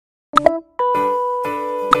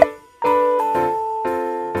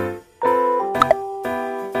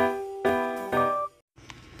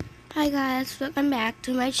guys, welcome back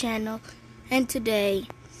to my channel, and today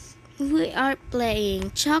we are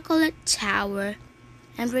playing Chocolate Tower,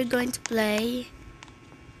 and we're going to play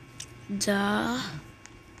the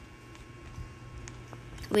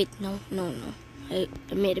I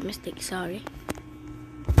made a mistake, sorry.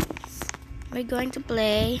 We're going to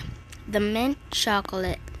play the mint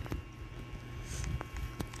chocolate.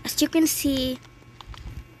 As you can see,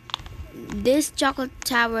 this chocolate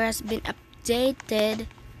tower has been updated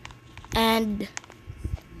and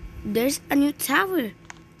there's a new tower.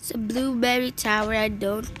 It's a blueberry tower. I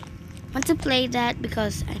don't want to play that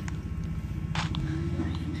because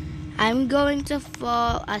I'm going to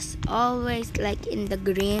fall as always, like in the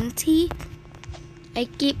green tea. I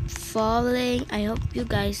keep falling. I hope you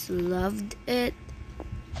guys loved it.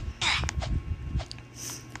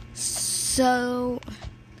 So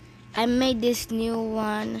I made this new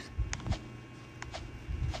one,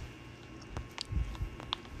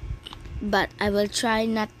 but I will try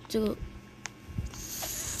not to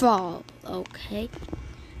fall, okay?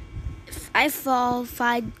 If I fall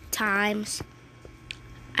 5 times,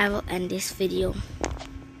 I will end this video.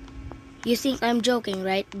 You think I'm joking,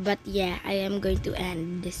 right? But yeah, I am going to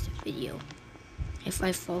end this video if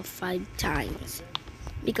I fall 5 times.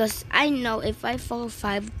 Because I know if I fall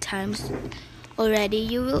 5 times already,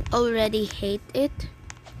 you will already hate it.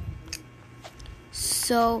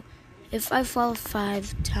 So if I fall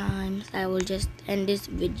 5 times, I will just end this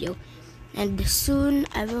video. And soon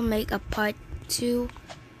I will make a part 2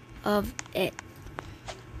 of it.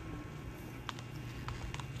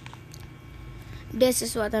 This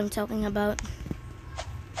is what I'm talking about.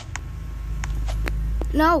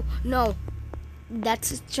 No,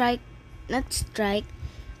 that's a strike, not strike,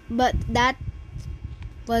 but that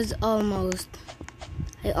was almost.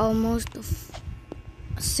 I almost,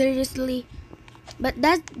 seriously, but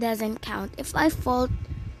that doesn't count. If I fall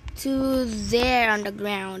to there on the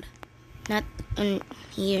ground, not on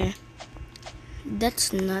here,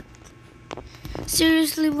 that's not.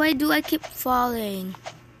 Seriously, why do I keep falling?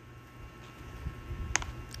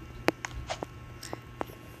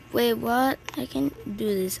 Wait, what? I can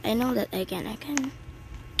do this. I know that I can.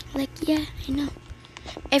 Like, yeah, I know.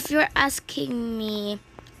 If you're asking me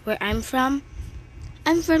where I'm from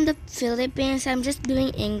the Philippines. I'm just doing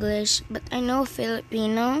English, but I know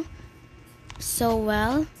Filipino so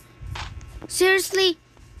well. Seriously,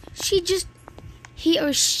 he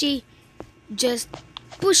or she just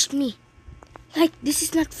pushed me. Like, this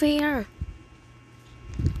is not fair.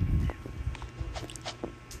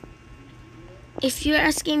 If you're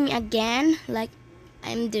asking me again, like,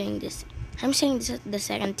 I'm doing this. I'm saying this the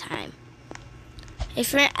second time.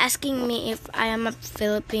 If you're asking me if I am a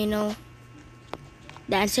Filipino,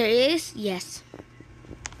 the answer is yes.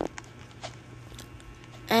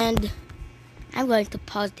 And I'm going to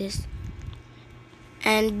pause this.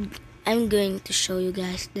 And I'm going to show you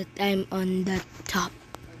guys that I'm on the top.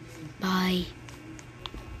 Bye.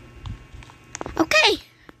 Okay.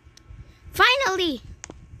 Finally.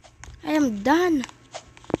 I am done.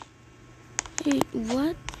 Hey,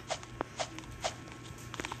 what?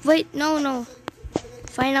 Wait, no.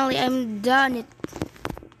 Finally, I'm done.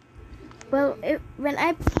 When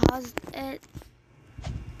I paused it,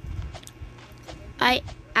 I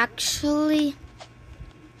actually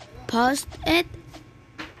paused it,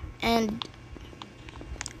 and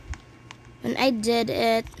when I did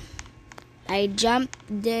it, I jumped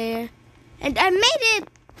there, and I made it!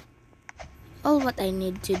 All what I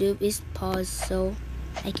need to do is pause so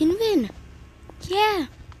I can win. Yeah.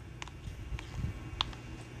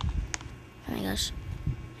 Oh my gosh.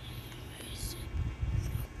 Where is it?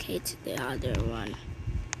 Okay, to the other one.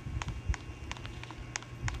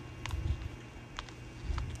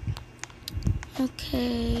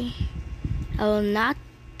 Okay. I will not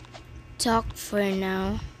talk for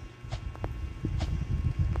now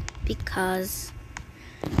because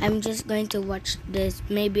I'm just going to watch this.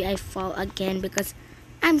 Maybe I fall again because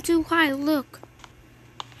I'm too high. Look.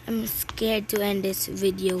 I'm scared to end this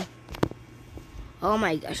video. Oh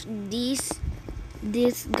my gosh. These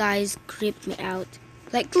guys creep me out.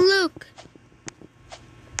 Like, look.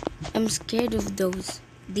 I'm scared of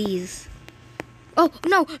these. Oh,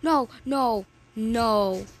 no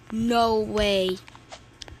way.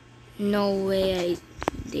 No way I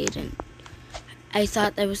didn't. I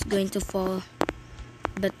thought I was going to fall.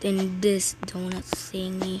 But in this donut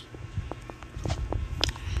thingy,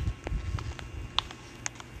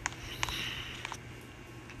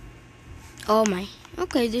 oh my,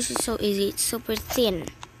 okay, this is so easy. It's super thin.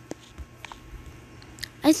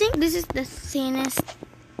 I think this is the thinnest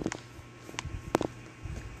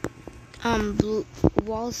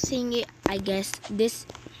wall thingy. I guess this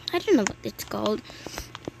I don't know what it's called.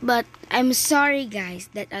 But I'm sorry, guys,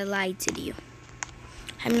 that I lied to you.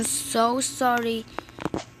 I'm so sorry.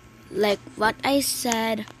 Like what I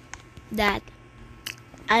said, that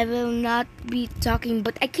I will not be talking,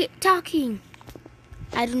 but I keep talking.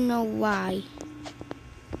 I don't know why.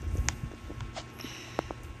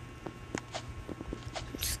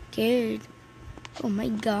 I'm scared. Oh my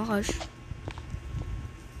gosh.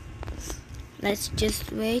 Let's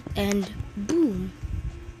just wait and boom.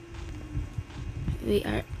 We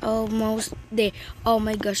are almost there. Oh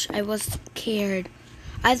my gosh, I was scared.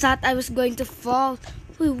 I thought I was going to fall.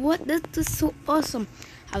 Wait, what? That was so awesome.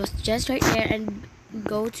 I was just right there and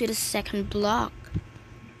go to the second block.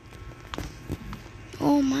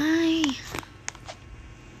 Oh my.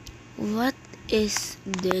 What is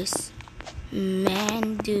this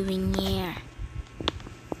man doing here?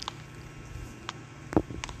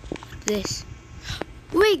 This.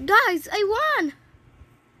 Wait, guys, I won!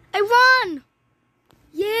 I won!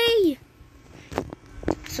 Yay!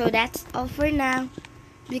 So that's all for now,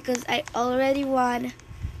 because I already won,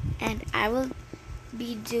 and I will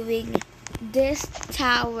be doing this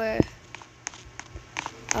tower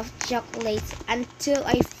of chocolates until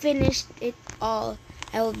I finish it all.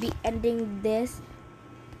 I will be ending this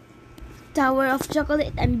tower of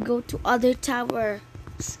chocolate and go to other towers.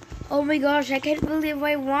 Oh my gosh, I can't believe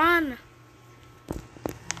I won.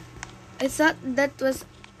 I thought that was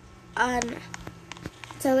an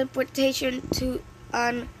teleportation to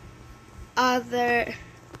an other,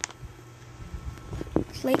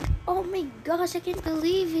 like, oh my gosh, I can't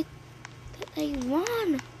believe it that I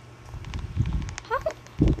won.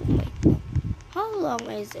 How long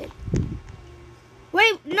is it?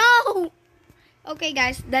 Wait, no. Okay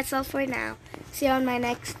guys, that's all for now. See you on my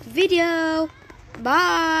next video.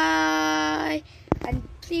 Bye. And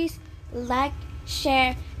please like,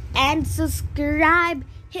 share, and subscribe.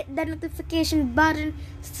 Hit the notification button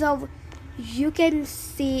so you can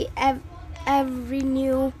see every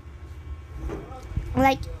new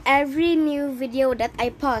video that I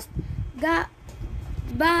post.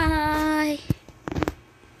 Bye.